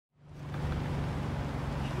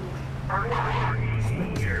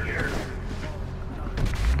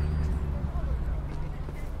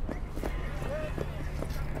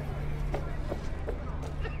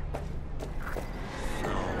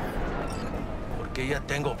Porque ya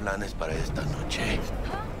tengo planes para esta noche.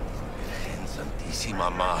 Virgen Santísima,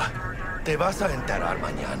 ma. Te vas a enterar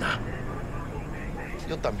mañana.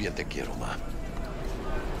 Yo también te quiero, ma.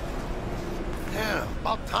 Yeah,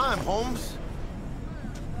 about time, Holmes.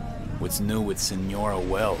 What's new with Senora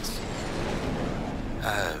Wells?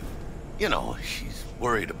 You know, she's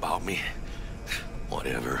worried about me.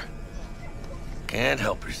 Whatever. Can't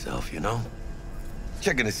help herself, you know?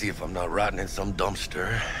 Checking to see if I'm not rotting in some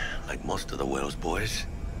dumpster, like most of the Wells boys.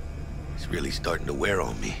 It's really starting to wear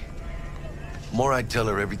on me. The more I tell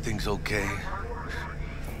her everything's okay,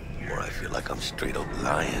 the more I feel like I'm straight up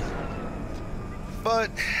lying.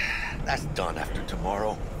 But that's done after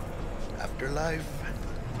tomorrow. Afterlife,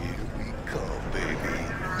 here we come,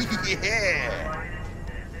 baby. Yeah!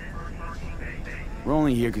 We're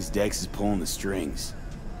only here because Dex is pulling the strings.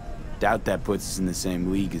 Doubt that puts us in the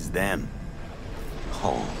same league as them.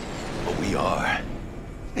 Oh, but we are.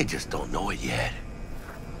 They just don't know it yet.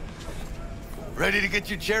 Ready to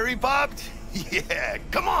get your cherry popped? Yeah,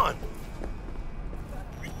 come on!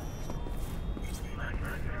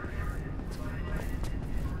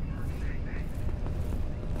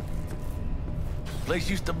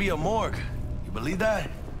 Place used to be a morgue. You believe that?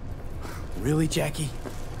 Really, Jackie?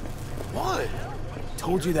 What?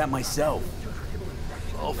 Told you that myself.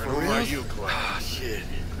 Oh, for real? Are you, Clyde? Ah, shit.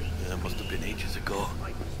 That must have been ages ago.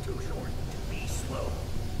 Be slow.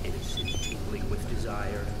 In a city tingling with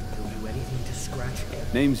desire, he'll do anything to scratch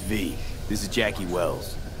every... Name's V. This is Jackie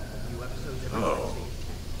Wells. Oh.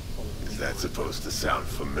 Is that supposed to sound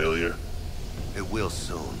familiar? It will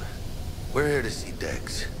soon. We're here to see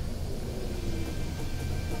Dex.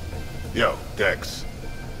 Yo, Dex.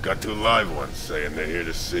 Got 2 live ones saying they're here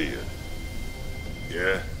to see you.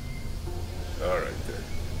 Yeah? Alright then.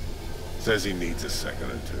 Says he needs a second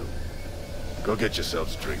or 2. Go get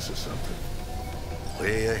yourselves drinks or something.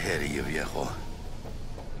 Way ahead of you, viejo.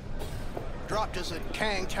 Dropped us at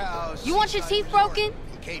Kang Tao's. You want your teeth broken?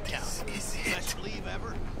 In Cape Town. This is it. Best leave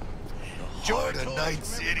ever. The heart of Night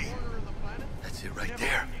City. That's it right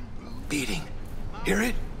there. Beating. Hear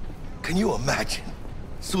it? Can you imagine?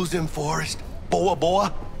 Susan Forrest, Boa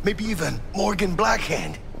Boa, maybe even Morgan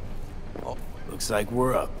Blackhand. Oh, looks like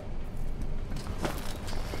we're up.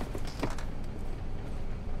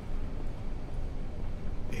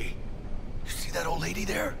 Hey, you see that old lady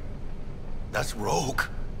there? That's Rogue.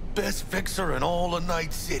 Best fixer in all of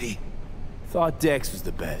Night City. Thought Dex was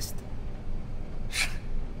the best.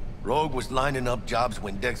 Rogue was lining up jobs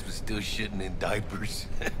when Dex was still shitting in diapers.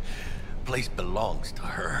 Place belongs to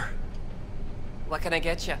her. What can I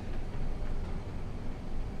get you?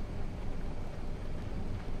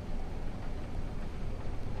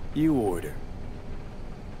 You order.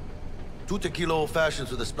 2 tequila old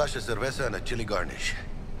fashions with a splash of cerveza and a chili garnish.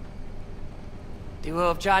 Duo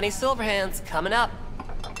of Johnny Silverhands coming up.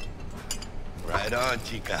 Right on,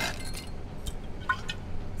 chica.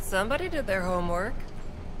 Somebody did their homework.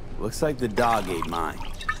 Looks like the dog ate mine.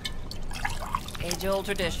 Age-old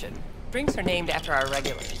tradition. Drinks are named after our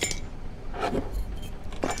regulars.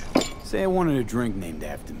 Say I wanted a drink named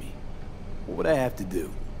after me. What would I have to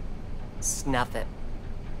do? Snuff it.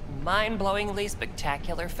 Mind-blowingly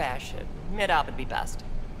spectacular fashion. Mid-op would be best.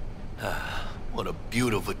 What a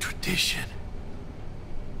beautiful tradition.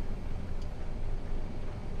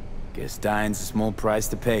 Guess dying's a small price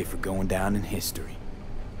to pay for going down in history.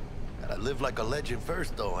 Gotta live like a legend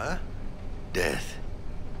first, though, huh? Death.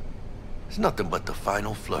 It's nothing but the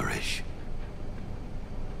final flourish.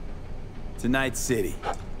 Tonight's City.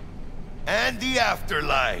 And the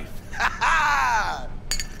afterlife. Ha ha!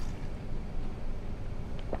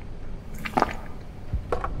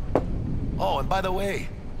 Oh, and by the way,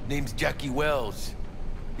 name's Jackie Wells.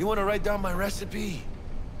 You want to write down my recipe?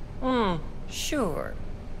 Sure.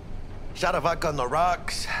 Shot of vodka on the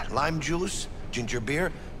rocks, lime juice, ginger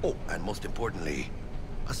beer. Oh, and most importantly,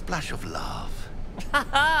 a splash of love.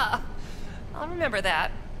 Haha! I'll remember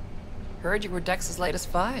that. Heard you were Dex's latest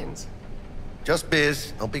finds. Just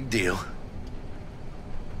biz, no big deal.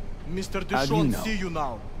 Mr. How do you Dishon, know? see you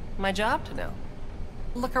now. My job to know.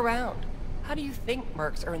 Look around. How do you think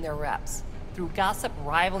mercs earn their reps? Through gossip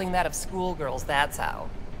rivaling that of schoolgirls, that's how.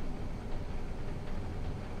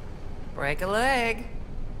 Break a leg.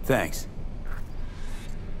 Thanks.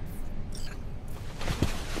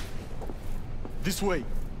 This way.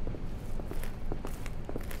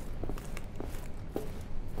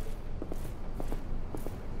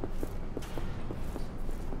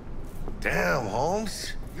 Damn,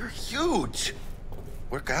 Holmes. You're huge.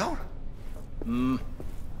 Work out?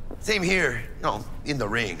 Same here, in the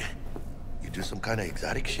ring. You do some kind of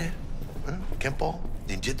exotic shit? Huh? Gample?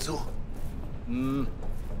 Ninjutsu?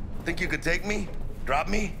 Think you could take me? Drop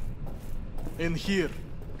me? In here.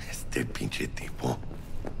 Este pinche tipo.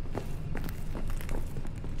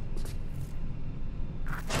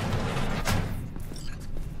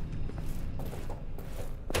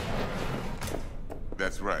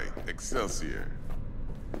 That's right, Excelsior.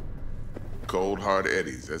 Cold hard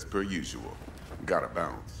eddies, as per usual. Gotta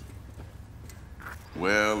bounce.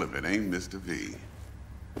 Well, if it ain't Mr. V.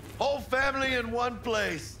 Whole family in one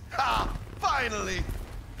place. Ha! Finally!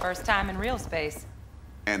 First time in real space.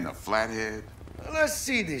 And the flathead? Let's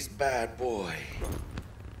see this bad boy.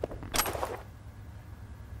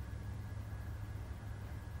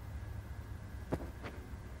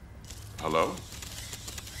 Hello?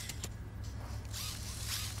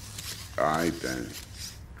 All right, then.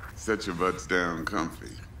 Set your butts down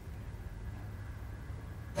comfy.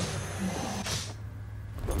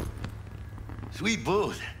 Sweet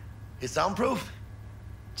booth. It's soundproof?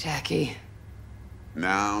 Jackie.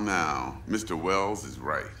 Now, Mr. Wells is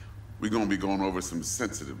right. We're gonna be going over some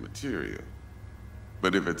sensitive material.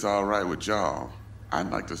 But if it's all right with y'all,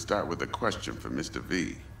 I'd like to start with a question for Mr.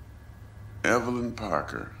 V. Evelyn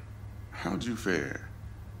Parker, how'd you fare?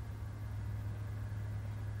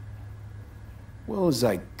 Well as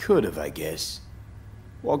I could have, I guess.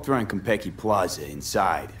 Walked around Konpeki Plaza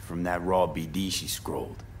inside from that raw BD she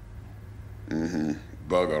scrolled.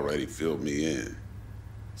 Bug already filled me in.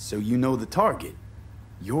 So you know the target.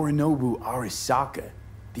 Yorinobu Arasaka,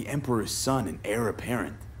 the Emperor's son and heir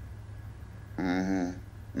apparent.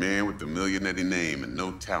 Man with the millionaire name and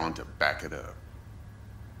no talent to back it up.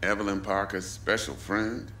 Evelyn Parker's special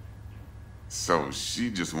friend? So she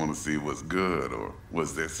just want to see what's good, or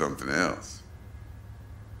was there something else?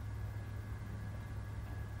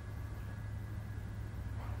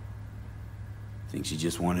 Think she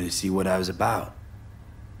just wanted to see what I was about.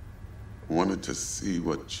 Wanted to see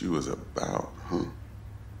what you was about, huh?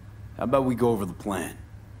 How about we go over the plan?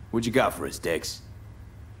 What you got for us, Dex?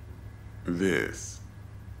 This.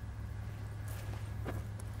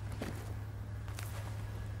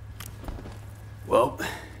 Well,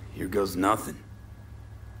 here goes nothing.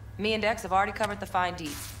 Me and Dex have already covered the fine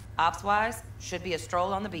deeds. Ops-wise, should be a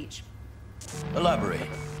stroll on the beach. Elaborate.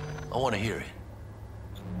 I want to hear it.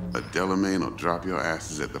 A Delamain will drop your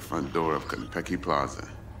asses at the front door of Konpeki Plaza.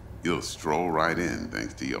 You'll stroll right in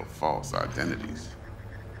thanks to your false identities.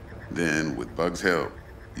 Then, with Bug's help,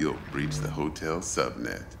 you'll breach the hotel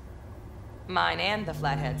subnet. Mine and the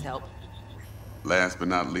Flathead's help. Last but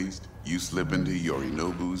not least, you slip into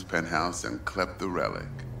Yorinobu's penthouse and clep the Relic.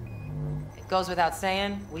 It goes without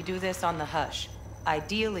saying, we do this on the hush.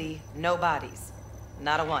 Ideally, no bodies.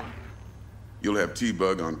 Not a one. You'll have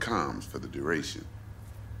T-Bug on comms for the duration.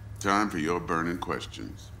 Time for your burning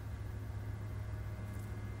questions.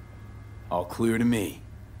 All clear to me.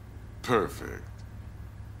 Perfect.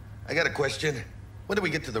 I got a question. When do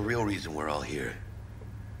we get to the real reason we're all here?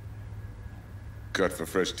 Cut for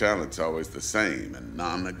fresh talent's always the same and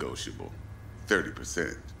non-negotiable.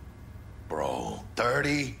 30%. Bro,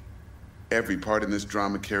 30? Every part in this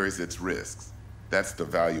drama carries its risks. That's the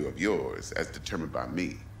value of yours, as determined by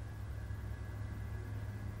me.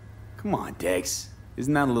 Come on, Dex.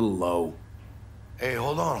 Isn't that a little low? Hey,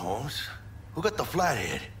 hold on, Holmes. Who got the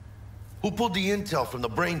flathead? Who pulled the intel from the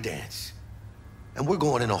Braindance? And we're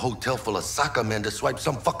going in a hotel full of soccer men to swipe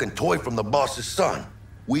some fucking toy from the boss's son.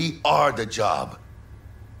 We are the job.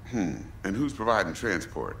 And who's providing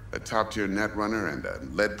transport? A top-tier netrunner and a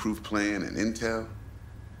lead-proof plan and intel?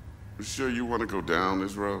 You sure you want to go down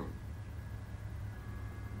this road?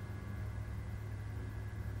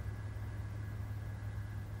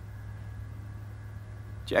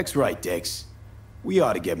 Jack's right, Dex. We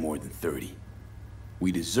ought to get more than 30.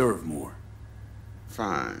 We deserve more.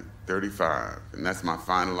 Fine, 35, and that's my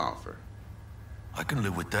final offer. I can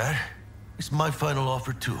live with that. It's my final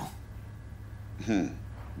offer, too.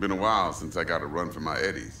 Been a while since I got a run for my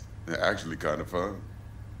eddies. They're actually kind of fun.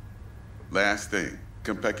 Last thing,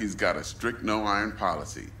 Konpeki's got a strict no-iron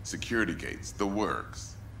policy. Security gates, the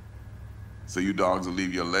works. So you dogs will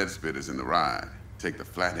leave your lead spitters in the ride. Take the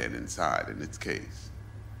flathead inside in its case.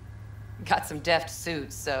 Got some deft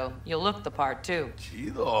suits, so you'll look the part, too.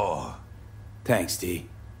 Chido. Thanks, T.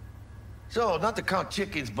 So, not to count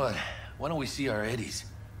chickens, but why don't we see our eddies?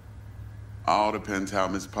 All depends how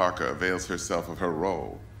Miss Parker avails herself of her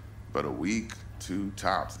role. But a week, 2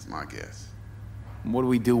 tops is my guess. What do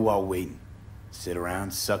we do while waiting? Sit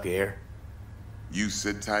around, suck air? You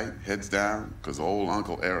sit tight, heads down, 'cause old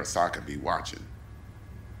Uncle Arasaka be watching.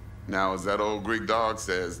 Now, as that old Greek dog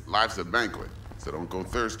says, life's a banquet. So don't go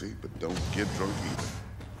thirsty, but don't get drunk either.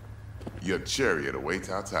 Your chariot awaits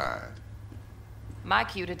outside. My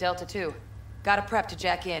cue to Delta 2. Gotta prep to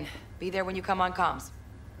jack in. Be there when you come on comms.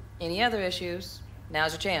 Any other issues,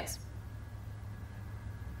 now's your chance.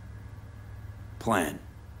 Plan.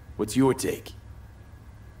 What's your take?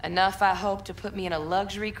 Enough, I hope, to put me in a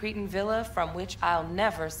luxury Cretan villa from which I'll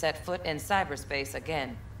never set foot in cyberspace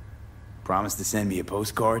again. Promise to send me a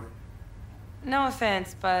postcard? No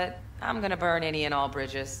offense, but I'm gonna burn any and all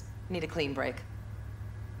bridges. Need a clean break.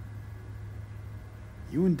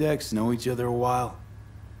 You and Dex know each other a while?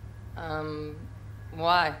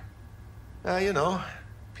 Why? You know,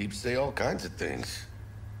 peeps say all kinds of things.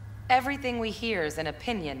 Everything we hear is an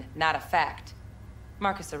opinion, not a fact.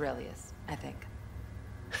 Marcus Aurelius, I think.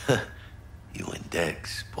 You and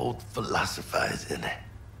Dex, both philosophizing.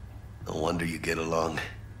 No wonder you get along.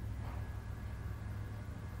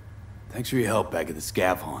 Thanks for your help back at the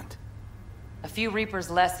scav haunt. A few Reapers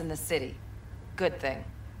less in the city. Good thing.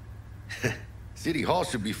 City Hall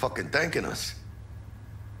should be fucking thanking us.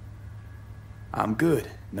 I'm good.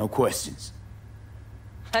 No questions.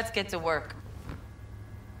 Let's get to work.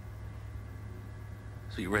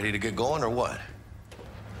 So you ready to get going or what?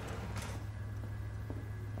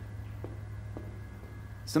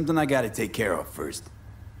 Something I gotta take care of first.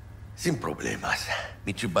 Sin problemas.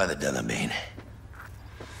 Meet you by the Delamain.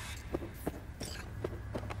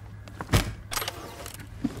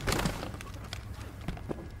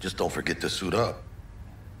 Just don't forget to suit up.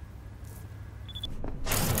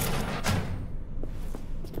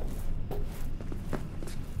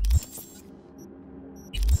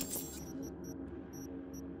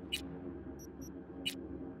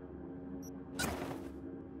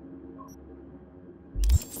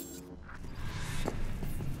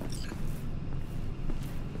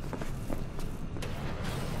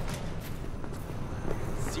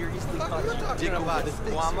 Seriously, talking about this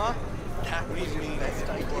Guama? That we mean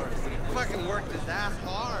fucking worked his ass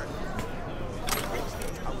hard.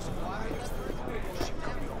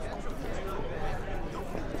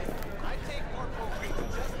 I take more cocaine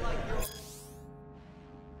just like yours.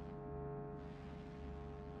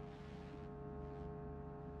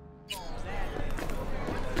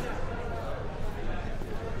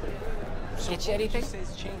 Get you anything?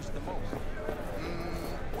 Says changed the most.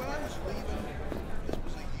 When I was leaving, this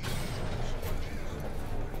was a huge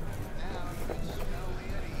now you can smell the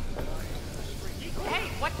eddies. Hey,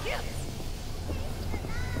 what gives?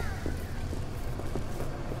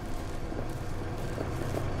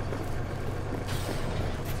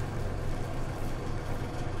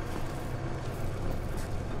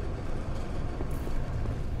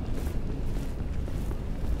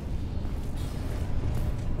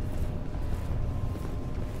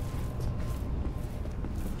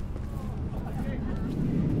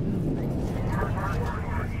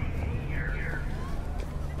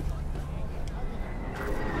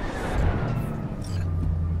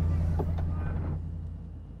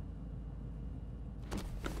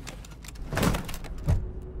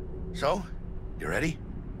 So, you ready?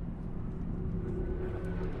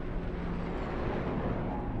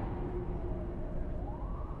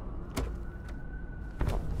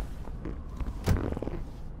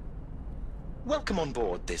 Welcome on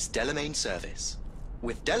board this Delamain service.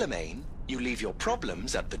 With Delamain, you leave your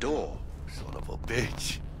problems at the door. Son of a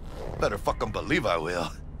bitch. Better fucking believe I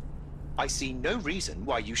will. I see no reason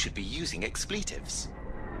why you should be using expletives.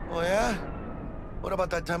 Oh yeah? What about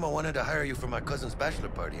that time I wanted to hire you for my cousin's bachelor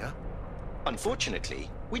party, huh? Unfortunately,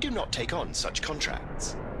 we do not take on such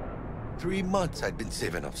contracts. 3 months I'd been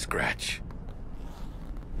saving up scratch.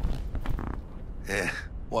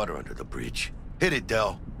 Water under the bridge. Hit it,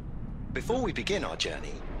 Del. Before we begin our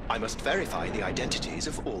journey, I must verify the identities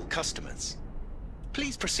of all customers.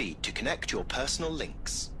 Please proceed to connect your personal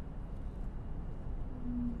links.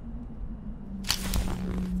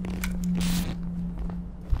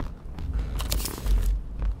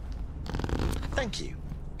 Thank you.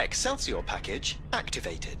 Excelsior package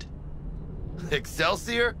activated.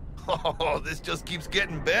 Excelsior? Oh, this just keeps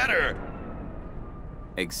getting better.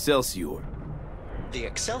 Excelsior. The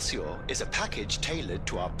Excelsior is a package tailored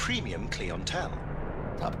to our premium clientele.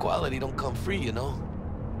 Top quality don't come free, you know.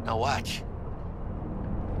 Now watch.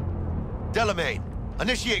 Delamain,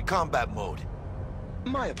 initiate combat mode.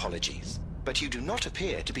 My apologies, but you do not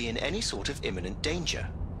appear to be in any sort of imminent danger.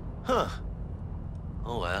 Huh.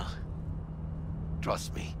 Oh well.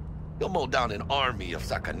 Trust me, you'll mow down an army of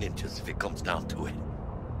Saka ninjas if it comes down to it.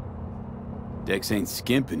 Dex ain't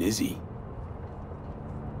skimping, is he?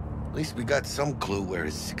 At least we got some clue where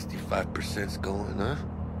his 65%'s going, huh?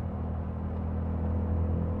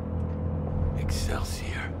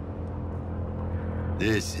 Excelsior.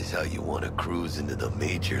 This is how you want to cruise into the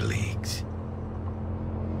major leagues.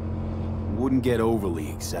 Wouldn't get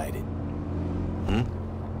overly excited.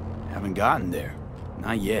 Haven't gotten there.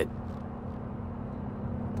 Not yet.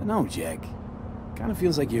 Dunno, Jack. Kinda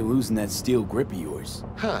feels like you're losing that steel grip of yours.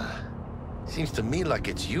 Huh. Seems to me like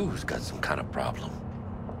it's you who's got some kind of problem.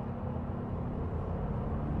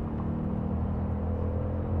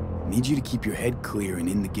 Need you to keep your head clear and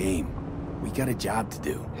in the game. We got a job to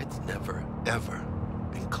do. It's never, ever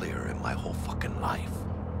been clearer in my whole fucking life.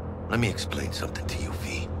 Let me explain something to you,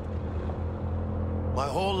 V. My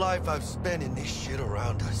whole life I've spent in this shit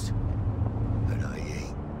around us. And I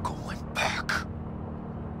ain't going back.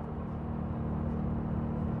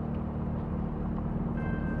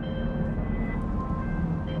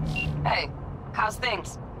 Hey, how's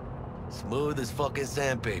things? Smooth as fucking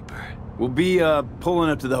sandpaper. We'll be, pulling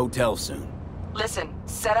up to the hotel soon. Listen,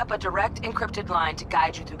 set up a direct encrypted line to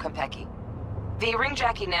guide you through Konpeki. V, ring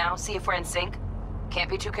Jackie now, see if we're in sync. Can't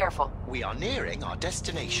be too careful. We are nearing our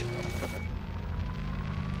destination.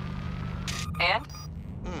 And?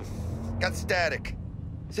 Got static.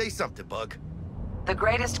 Say something, Bug. The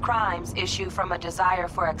greatest crimes issue from a desire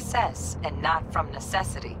for excess and not from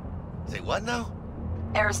necessity. Say what now?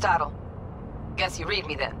 Aristotle. Guess you read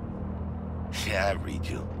me then. Yeah, I read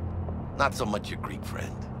you. Not so much your Greek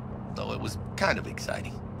friend, though it was kind of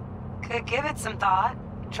exciting. Could give it some thought.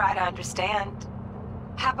 Try to understand.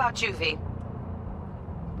 How about you, V?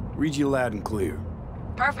 Read you loud and clear.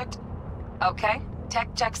 Perfect. Okay,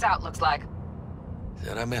 tech checks out, looks like.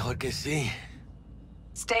 Será mejor que sí.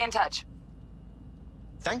 Stay in touch.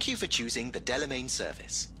 Thank you for choosing the Delamain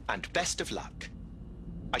service, and best of luck.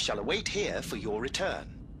 I shall await here for your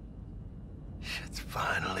return. Shit's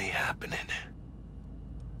finally happening.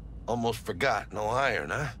 Almost forgot, no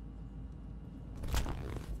iron, huh?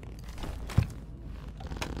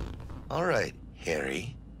 All right,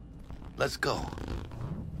 Harry. Let's go.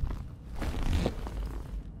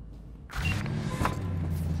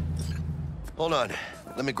 Hold on.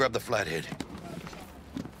 Let me grab the flathead.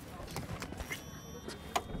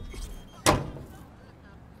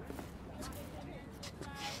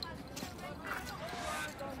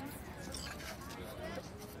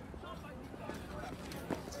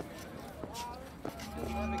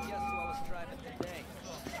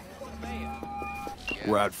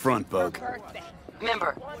 We're out front, Bug.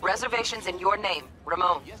 Remember, reservations in your name,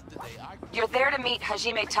 Ramon. You're there to meet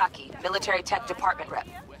Hajime Taki, military tech department rep.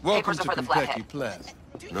 Welcome Papers are to for the flathead. Konpeki Plaza.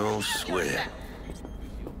 No sweat.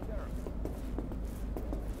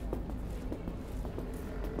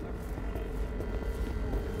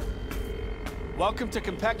 Welcome to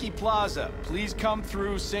Konpeki Plaza. Please come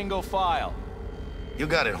through single file. You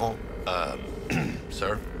got it, home.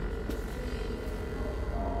 Sir?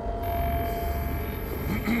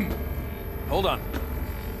 Hold on.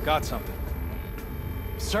 Got something.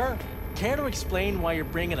 Sir, care to explain why you're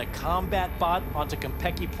bringing a combat bot onto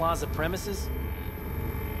Konpeki Plaza premises?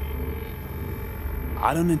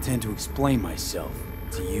 I don't intend to explain myself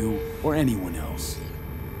to you or anyone else.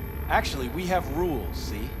 Actually, we have rules,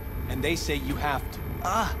 see? And they say you have to.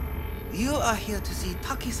 Ah, you are here to see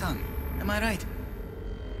Taki-san, am I right?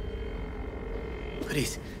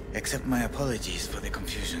 Please, accept my apologies for the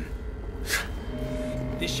confusion.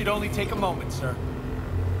 This should only take a moment, sir.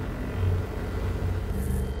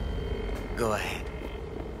 Go ahead.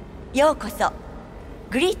 Yokoso.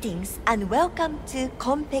 Greetings and welcome to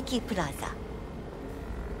Konpeki Plaza.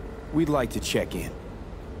 We'd like to check in.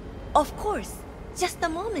 Of course. Just a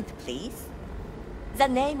moment, please. The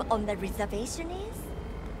name on the reservation is?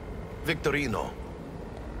 Victorino.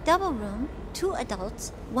 Double room, 2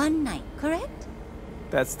 adults, 1 night, correct?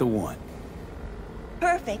 That's the one.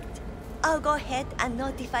 Perfect. I'll go ahead and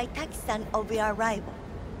notify Taki-san of your arrival.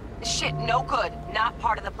 Shit, no good. Not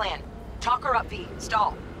part of the plan. Talk her up, V.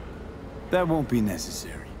 Stall. That won't be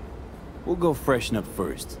necessary. We'll go freshen up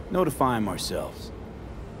first, notify him ourselves.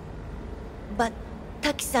 But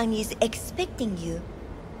Taki-san is expecting you,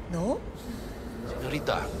 no?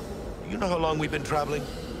 Senorita, you know how long we've been traveling?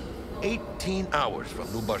 18 hours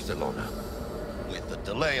from New Barcelona. With a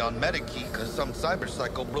delay on Medikey because some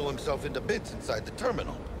cyberpsycho blew himself into bits inside the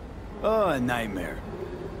terminal. Oh, a nightmare.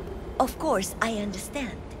 Of course, I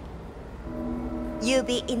understand. You'll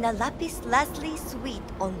be in the Lapis Lazuli suite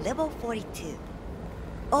on level 42.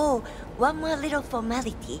 Oh, one more little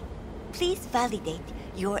formality. Please validate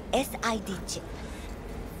your SID chip.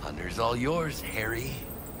 Honor's all yours, Harry.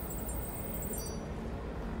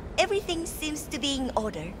 Everything seems to be in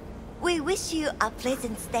order. We wish you a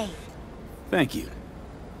pleasant stay. Thank you.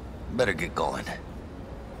 Better get going.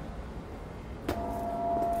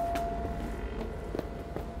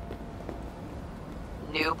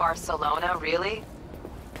 New Barcelona, really?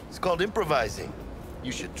 It's called improvising.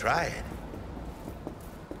 You should try it.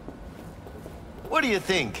 What do you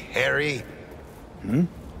think, Harry?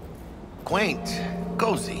 Quaint,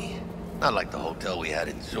 cozy. Not like the hotel we had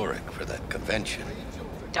in Zurich for that convention.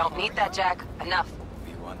 Don't need that, Jack. Enough.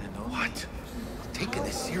 What? Taking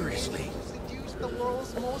this seriously. The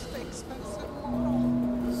world's most expensive.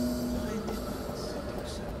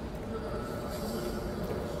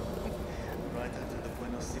 Right after the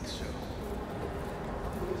Buenos 6 show.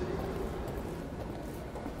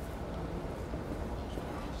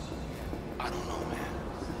 I don't know, man.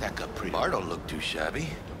 That got pretty... Bar don't look too shabby.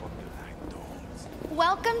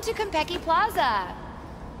 Welcome to Konpeki Plaza.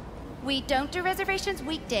 We don't do reservations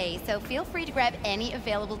weekdays, so feel free to grab any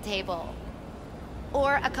available table.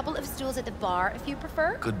 Or a couple of stools at the bar if you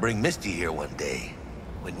prefer. Could bring Misty here one day.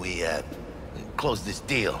 When we, close this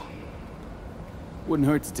deal. Wouldn't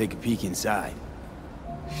hurt to take a peek inside.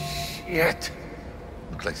 Shit.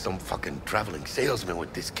 Look like some fucking traveling salesman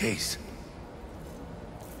with this case.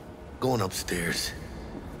 Going upstairs.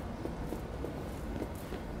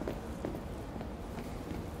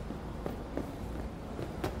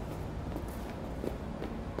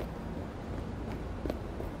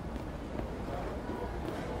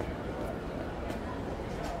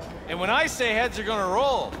 And when I say heads are gonna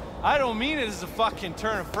roll, I don't mean it as a fucking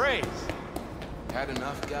turn of phrase. Had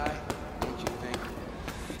enough, guy? Don't you think?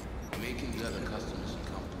 Making the other customers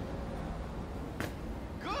comfortable.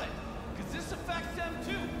 Good, because this affects them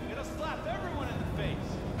too. It'll slap everyone in the face.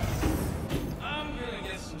 I'm gonna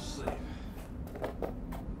get some sleep.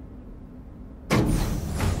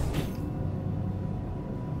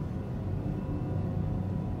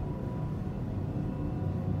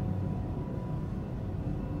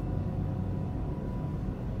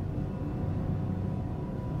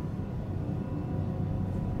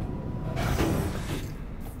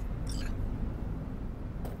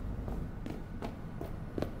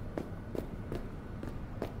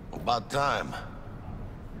 About time.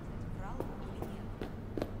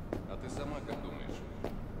 А ты сама как думаешь?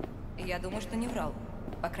 Я думаю, что не врал.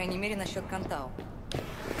 По крайней мере, насчет Кантау. Да,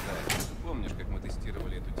 помнишь, как мы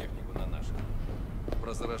тестировали эту технику на наших?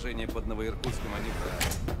 Про заражение под Новоиркутском они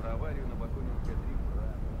про аварию на Бакунинке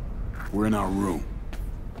 3. We're in our room.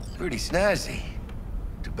 Pretty snazzy.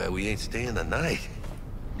 Too bad we ain't staying the night.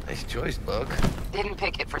 Nice choice, Bug. Didn't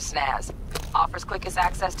pick it for snaz. Offers quickest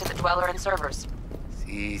access to the Dweller and servers.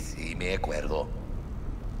 Sí, me acuerdo.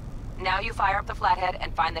 Now you fire up the flathead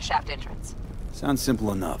and find the shaft entrance. Sounds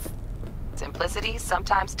simple enough. Simplicity,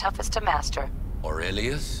 sometimes toughest to master.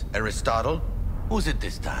 Aurelius? Aristotle? Who's it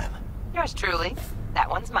this time? Yours truly. That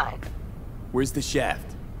one's mine. Where's the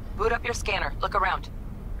shaft? Boot up your scanner. Look around.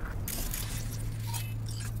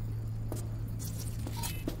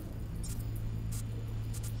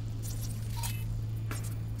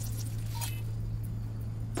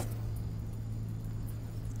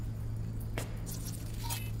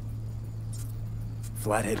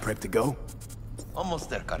 Flathead prep to go? Almost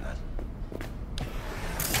there, carnal.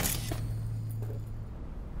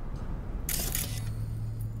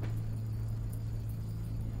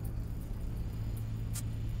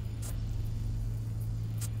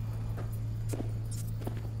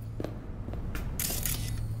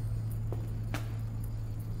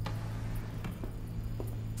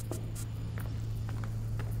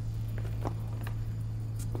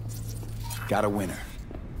 Got a winner.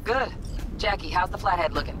 Good. Jackie, how's the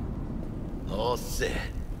flathead looking? All set.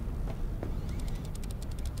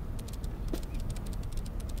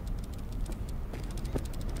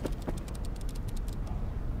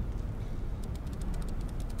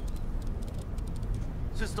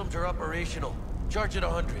 Systems are operational. Charge at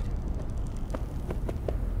 100.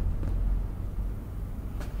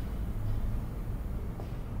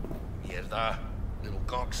 Mierda. Little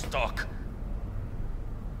gawk stock.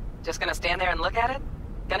 Just gonna stand there and look at it?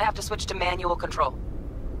 Gonna have to switch to manual control.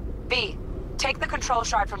 B, take the control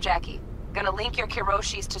shard from Jackie. Gonna link your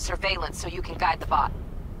Kiroshis to surveillance so you can guide the bot.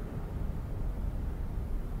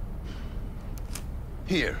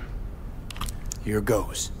 Here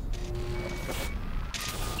goes.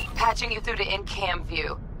 Patching you through to in-cam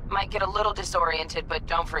view. Might get a little disoriented, but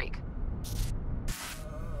don't freak.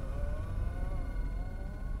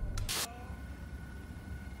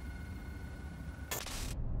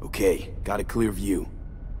 Okay, got a clear view.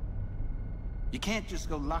 You can't just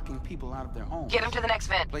go locking people out of their homes. Get them to the next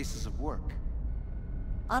vent. Places of work.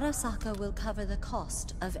 Arasaka will cover the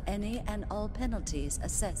cost of any and all penalties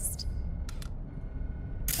assessed.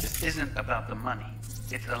 This isn't about the money.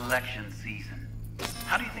 It's election season.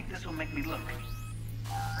 How do you think this will make me look?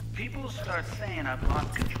 People start saying I've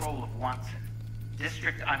lost control of Watson.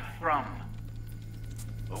 District I'm from.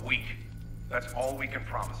 A week. That's all we can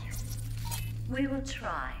promise you. We will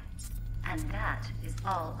try. And that is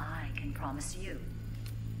all I can promise you.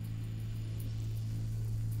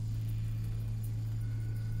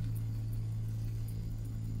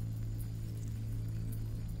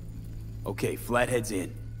 Okay, Flathead's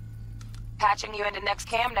in. Patching you into next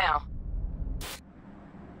cam now.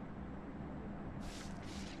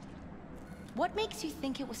 What makes you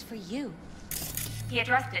think it was for you? He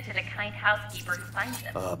addressed it to the kind housekeeper who finds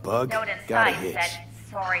him. Bug? Note Got a inside hitch. said,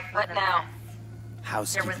 sorry for What the now? mess.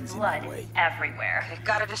 There was Housekeeping's in blood my way. everywhere. Okay,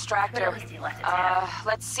 gotta distract But her. at least he left a tip.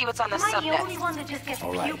 Let's see what's on the Am I the subnet. only one that just gets to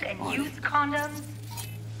All right, puke and on use it. condoms?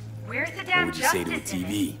 Where's the What damn would you say to a justice in it?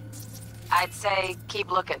 TV? I'd say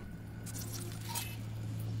keep looking.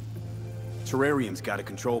 Terrarium's got a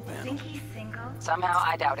control panel. Think he's single? Somehow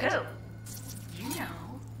I doubt it. Who? You know,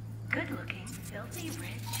 good-looking, filthy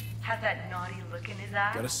rich, has that naughty look in his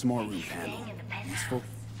eye. Got a small room He's panel. staying in the penthouse. Useful?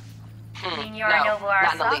 I mean, you're no, a noble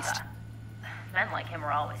not in the Arasaka. least. Men like him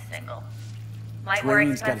are always single. Might wear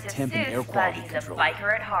Terrarium's got a expensive temp and suits, air quality but he's control. a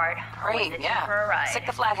biker at heart. Always Great, itching yeah. for a ride. Stick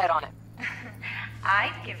the flathead on it.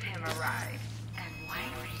 I'd give him a ride and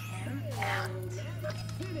wipe him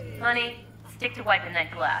out. Honey, stick to wiping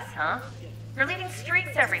that glass, huh? You're leaving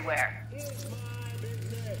streaks everywhere.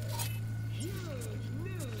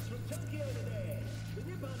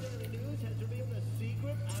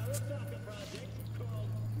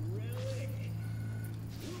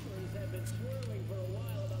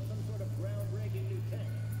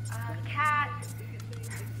 Cat,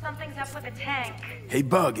 something's up with the tank. Hey,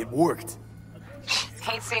 Bug, it worked.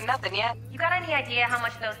 Ain't seen nothing yet. You got any idea how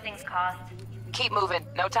much those things cost? Keep moving.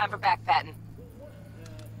 No time for backpatting.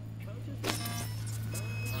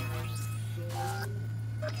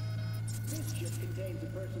 This chip contains a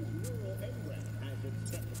person's neural engram, as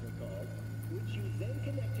it's technically called, which you then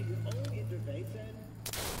connect to your own interface and...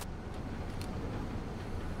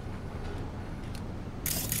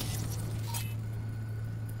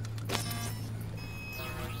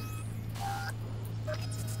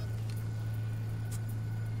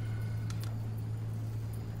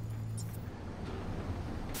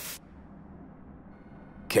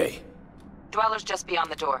 Okay. Dweller's just beyond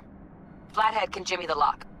the door. Flathead can jimmy the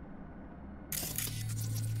lock.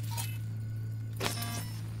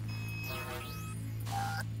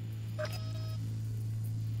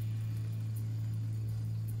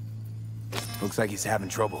 Looks like he's having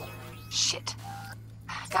trouble. Shit.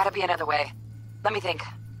 Gotta be another way. Let me think.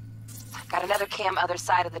 Got another cam other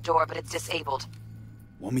side of the door, but it's disabled.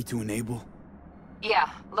 Want me to enable? Yeah,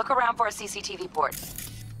 look around for a CCTV port.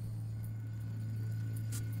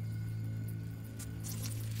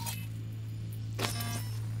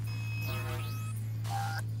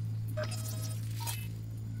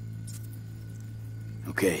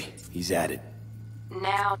 Okay, he's at it.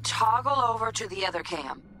 Now toggle over to the other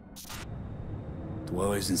cam.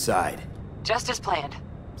 Dweller's inside. Just as planned.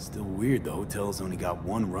 Still weird the hotel's only got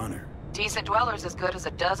one runner. Decent Dweller's as good as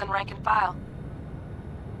a dozen rank and file.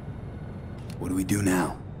 What do we do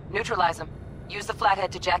now? Neutralize him. Use the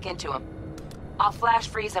flathead to jack into him. I'll flash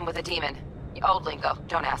freeze him with a demon. Old lingo,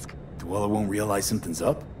 don't ask. Dweller won't realize something's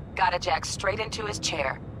up? Gotta jack straight into his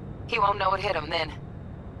chair. He won't know it hit him then.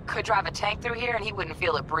 Could drive a tank through here and he wouldn't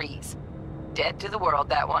feel a breeze. Dead to the world,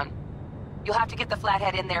 that one. You'll have to get the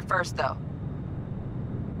flathead in there first, though.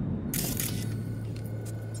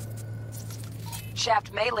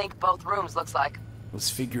 Shaft may link both rooms, looks like. Let's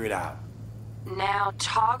figure it out. Now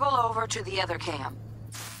toggle over to the other cam.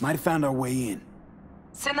 Might have found our way in.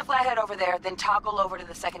 Send the flathead over there, then toggle over to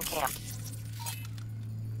the second cam.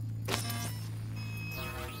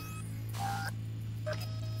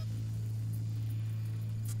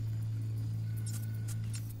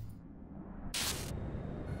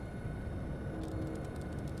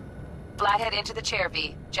 Flathead into the chair,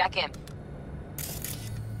 V. Jack in.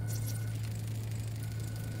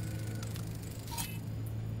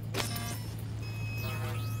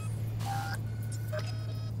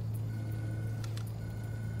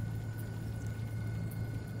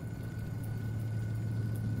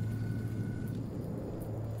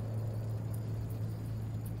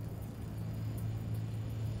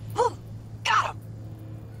 Woo! Got him!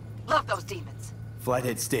 Love those demons.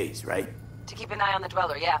 Flathead stays, right? To keep an eye on the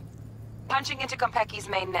Dweller, yeah. Punching into Konpeki's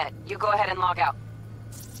main net. You go ahead and log out.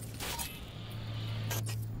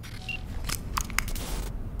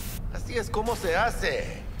 Así es como se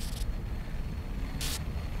hace.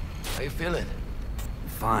 How you feeling?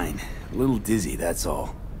 Fine. A little dizzy, that's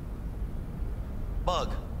all.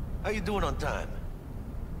 Bug, how you doing on time?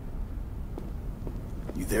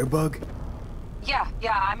 You there, Bug? Yeah,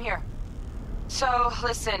 I'm here. So,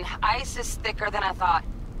 listen, ice is thicker than I thought.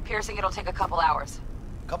 Piercing it'll take a couple hours.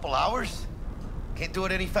 Couple hours? Can't do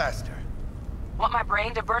it any faster. Want my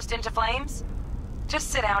brain to burst into flames? Just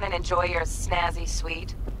sit down and enjoy your snazzy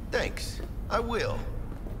sweet. Thanks. I will.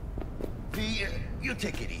 V, you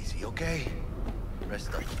take it easy, okay?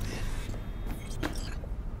 Rest up a bit.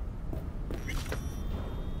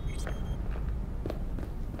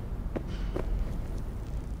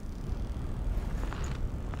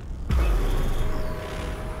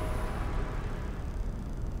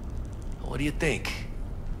 What do you think?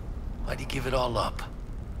 Why'd you give it all up?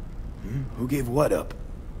 Who gave what up?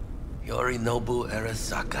 Yorinobu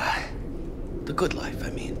Arasaka. The good life, I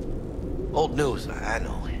mean. Old news, I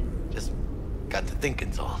know. Just got to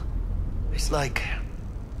thinking's all. It's like,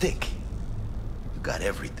 think. You got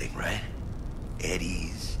everything, right?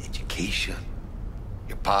 Eddies, education.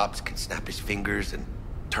 Your pops can snap his fingers and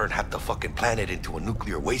turn half the fucking planet into a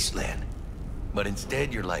nuclear wasteland. But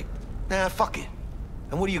instead, you're like, nah, fuck it.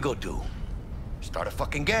 And what do you go do? Start a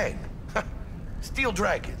fucking gang. Steal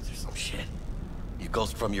dragons or some shit. You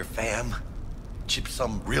ghost from your fam, chip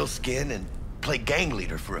some real skin, and play gang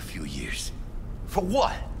leader for a few years. For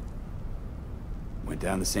what? Went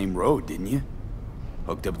down the same road, didn't you?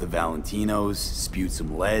 Hooked up the Valentinos, spewed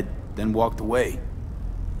some lead, then walked away.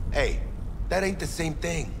 Hey, that ain't the same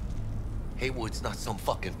thing. Heywood's not some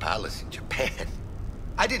fucking palace in Japan.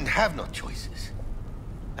 I didn't have no choices.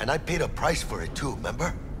 And I paid a price for it too,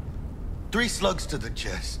 remember? 3 slugs to the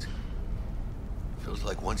chest. Feels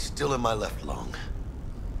like one's still in my left lung.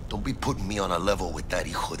 Don't be putting me on a level with that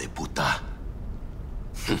hijo de puta.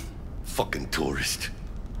 Fucking tourist.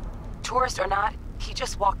 Tourist or not, he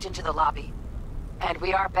just walked into the lobby. And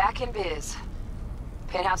we are back in biz.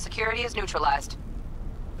 Penthouse security is neutralized.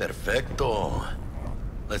 Perfecto.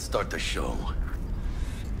 Let's start the show.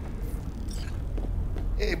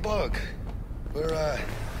 Hey, Bug.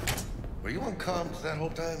 Were you on comms that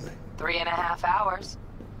whole time? 3.5 hours.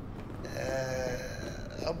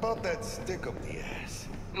 How about that stick up the ass?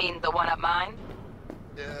 Mean the one up mine?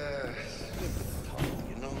 You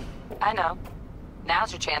know? I know.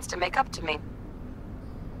 Now's your chance to make up to me.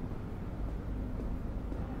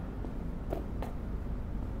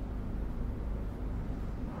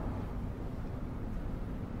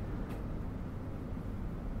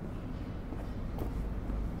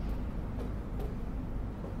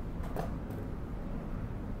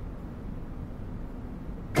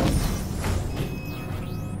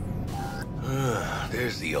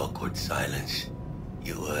 There's the awkward silence.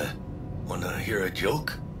 You, wanna hear a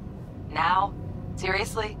joke? Now?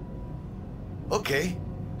 Seriously? Okay,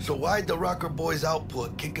 so why'd the Rocker Boy's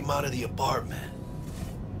output kick him out of the apartment?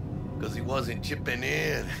 Because he wasn't chipping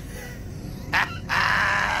in.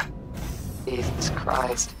 Jesus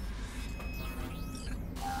Christ.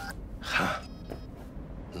 Huh.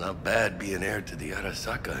 Not bad being heir to the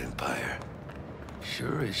Arasaka Empire.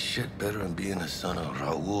 Sure as shit better than being a son of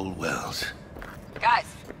Raoul Wells. Guys,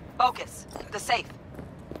 focus. The safe.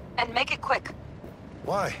 And make it quick.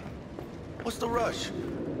 Why? What's the rush?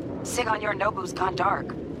 Sigon Yorinobu's gone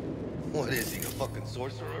dark. What is he, a fucking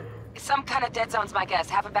sorcerer? Some kind of dead zone's my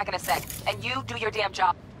guess. Have him back in a sec. And you do your damn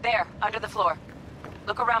job. There, under the floor.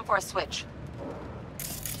 Look around for a switch.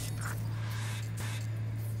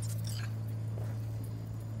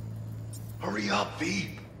 Hurry up,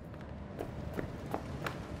 V.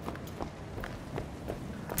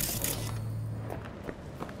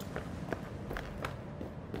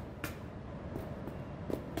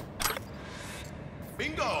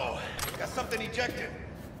 Bingo! Got something ejected.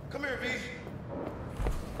 Come here, V.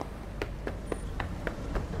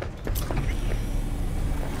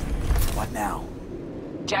 What now?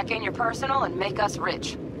 Jack in your personal and make us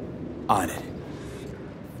rich. On it.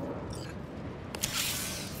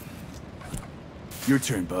 Your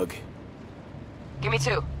turn, Bug. Give me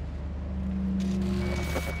 2.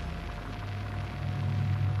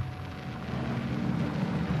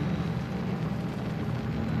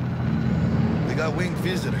 We got winged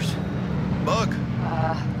visitors. Bug.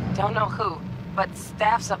 Don't know who, but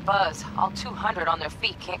staff's abuzz. All 200 on their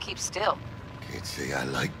feet, can't keep still. Can't say I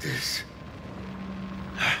like this.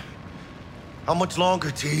 How much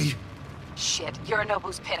longer, T? Shit,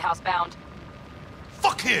 Yorinobu's penthouse bound.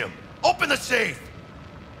 Fuck him! Open the safe!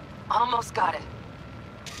 Almost got it.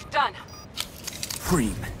 Done.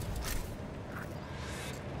 Cream.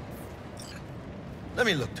 Let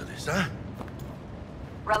me look to this, huh?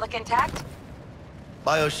 Relic intact?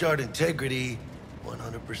 Bioshard integrity,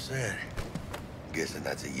 100%. Guessing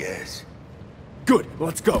that's a yes. Good,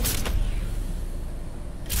 let's go.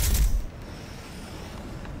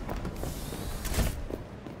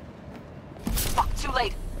 Fuck, too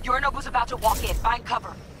late. Yorinobu's about to walk in. Find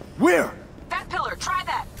cover. Where? That pillar. Try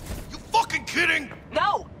that. You fucking kidding?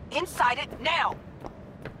 No! Inside it, now!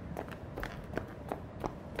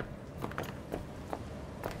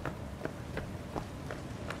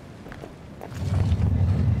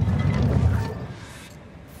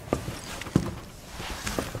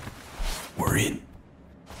 We're in.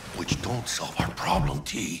 Which don't solve our problem,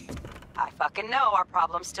 T. I fucking know our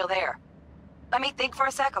problem's still there. Let me think for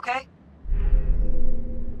a sec, okay?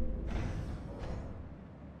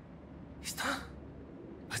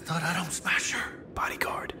 I thought Adam Smasher.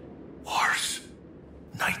 Bodyguard. Worse.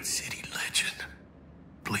 Night City legend.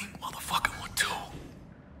 Bleak motherfucking one too.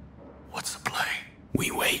 What's the play?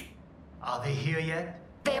 We wait. Are they here yet?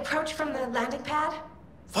 They approach from the landing pad?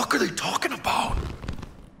 Fuck are they talking about?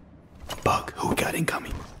 Bug, who got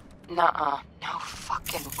incoming? Nuh-uh. No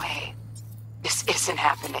fucking way. This isn't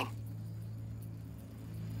happening.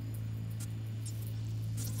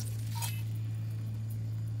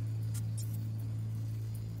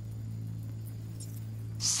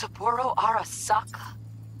 Saburo Arasaka.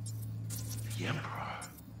 The Emperor.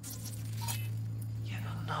 Yet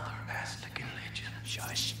another Aztec legend.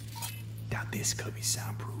 Shush. Doubt this could be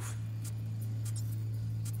soundproof.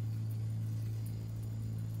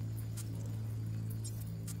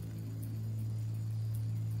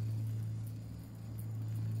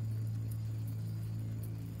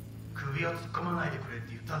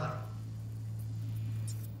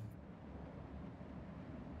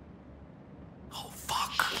 Oh,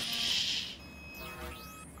 fuck.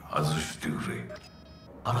 外してくれ。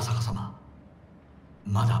荒坂様、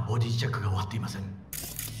まだボディチェックが終わっていません。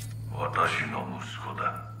私の息子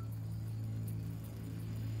だ。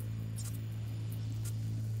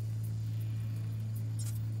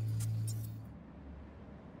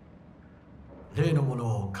例のも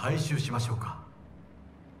のを回収しましょうか。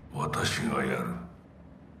私がやる。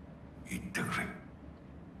言ってくれ。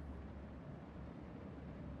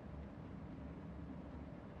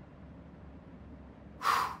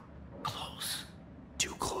Close.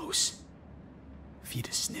 Too close. If he'd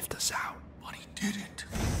have sniffed us out. But he didn't.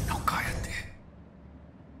 No, cállate.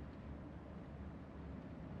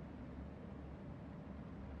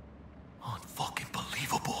 Unfucking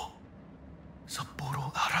believable.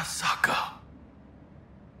 Saburo Arasaka.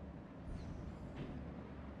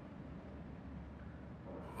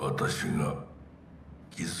 私が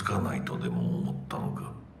気づかないとでも思ったの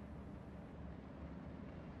か。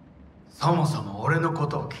そもそも俺のこ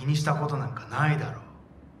とを気にしたことなんかないだろう。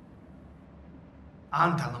あ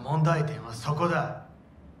んたの問題点はそこだ。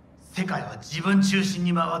世界は自分中心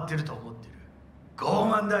に回ってると思ってる。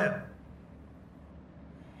傲慢だよ。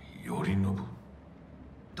頼信。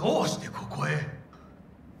どうしてここへ？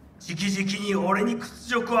直々に俺に屈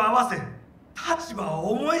辱を合わせ、立場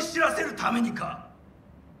を思い知らせるためにか。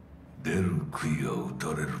出る杭は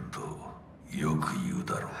打たれるとよく言う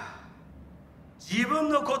だろう。自分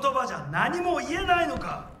の言葉じゃ何も言えないの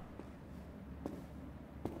か。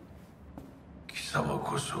貴様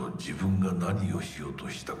こそ自分が何をしようと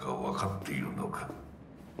したか分かっているのか。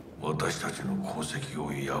私たちの功績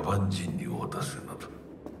を野蛮人に渡すなど、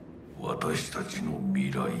私たちの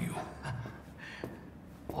未来を。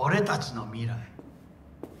俺たちの未来。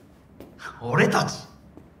俺たち。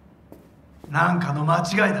なんかの間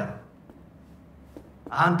違いだろ。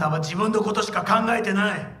あんたは自分のことしか考えて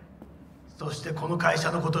ない。そしてこの会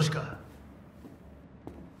社のことしか。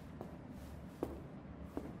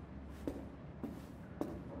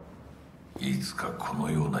いつかこ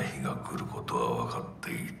のような日が来ることは分かっ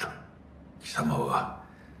ていた。貴様は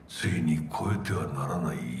ついに越えてはなら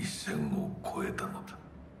ない一線を越えたのだ。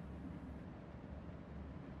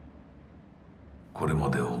これま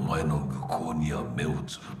でお前の愚行には目を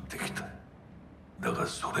つぶってきた。だが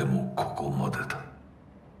それもここまでだ。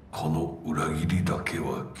この裏切りだけ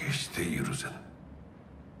は決して許せぬ。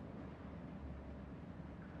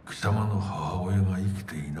貴様の母親が生き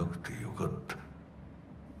ていなくてよかった。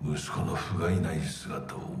息子の不甲斐ない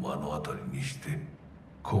姿を目の当たりにして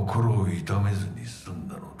心を痛めずに済ん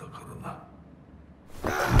だのだからな。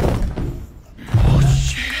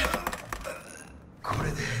こ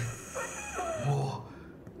れでも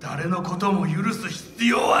う誰のことも許す必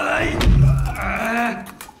要はない。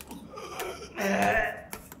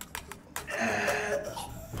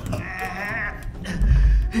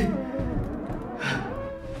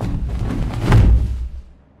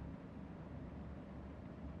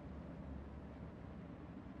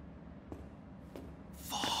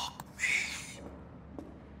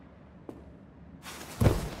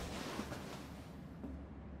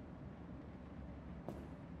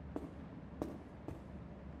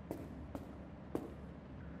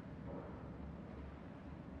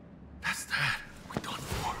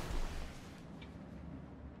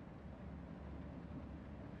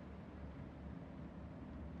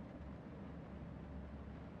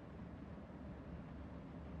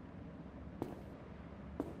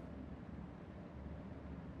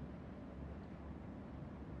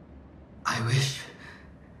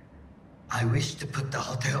I wish to put the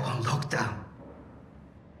hotel on lockdown.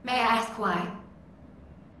 May I ask why?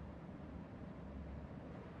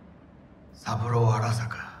 Saburo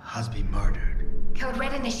Arasaka has been murdered. Code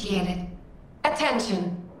Red initiated.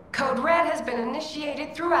 Attention. Code Red has been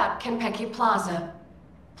initiated throughout Konpeki Plaza.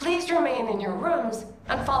 Please remain in your rooms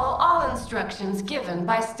and follow all instructions given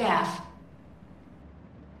by staff.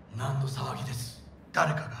 何の騒ぎです。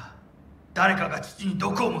誰かが父に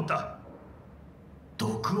毒を持った。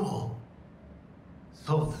毒を？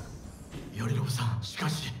そうだ。頼信さん、しか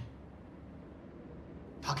し。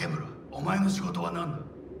竹村、お前の仕事は何だ？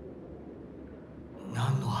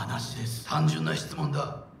何の話です？単純な質問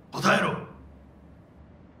だ。答えろ。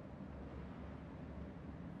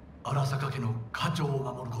荒坂家の家長を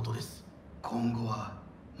守ることです。今後は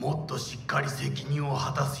もっとしっかり責任を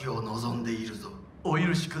果たすよう望んでいるぞ。お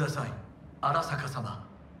許しください、荒坂様。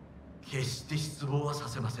決して失望はさ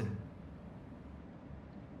せません。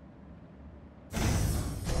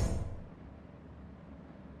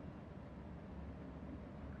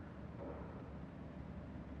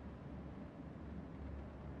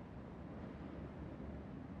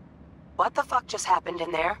What the fuck just happened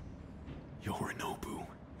in there? Yorinobu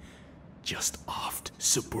just offed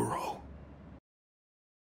Saburo.